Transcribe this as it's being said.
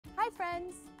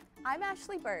friends! I'm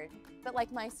Ashley Bird, but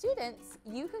like my students,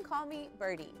 you can call me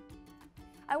Birdie.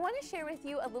 I want to share with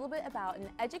you a little bit about an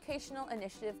educational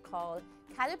initiative called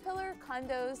Caterpillar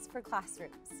Condos for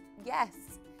Classrooms.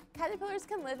 Yes, caterpillars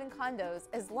can live in condos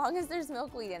as long as there's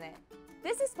milkweed in it.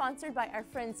 This is sponsored by our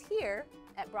friends here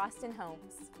at Broston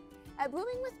Homes. At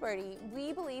Blooming with Birdie,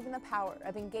 we believe in the power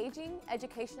of engaging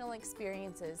educational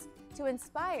experiences to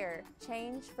inspire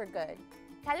change for good.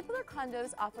 Caterpillar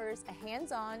Condos offers a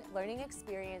hands-on learning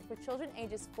experience for children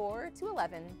ages 4 to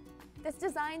 11 that's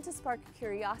designed to spark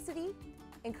curiosity,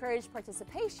 encourage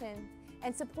participation,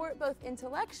 and support both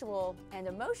intellectual and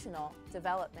emotional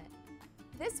development.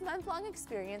 This month-long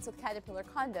experience with Caterpillar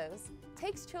Condos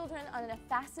takes children on a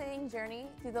fascinating journey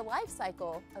through the life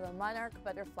cycle of a monarch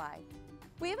butterfly.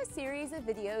 We have a series of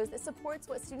videos that supports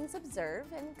what students observe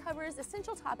and covers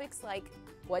essential topics like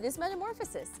what is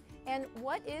metamorphosis and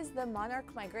what is the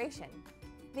monarch migration.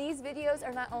 These videos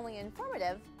are not only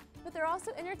informative, but they're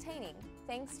also entertaining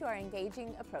thanks to our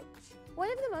engaging approach.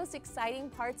 One of the most exciting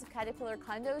parts of Caterpillar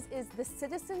Condos is the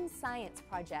Citizen Science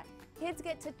Project. Kids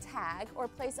get to tag or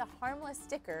place a harmless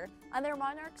sticker on their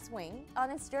monarch's wing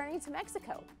on its journey to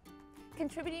Mexico,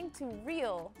 contributing to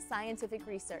real scientific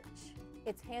research.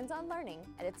 It's hands-on learning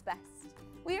at its best.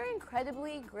 We are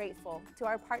incredibly grateful to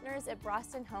our partners at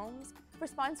Broston Homes for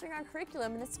sponsoring our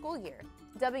curriculum in the school year,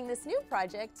 dubbing this new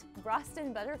project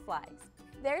Broston Butterflies.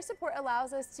 Their support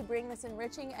allows us to bring this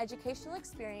enriching educational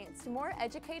experience to more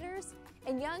educators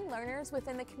and young learners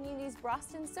within the communities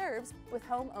Broston serves with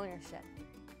home ownership.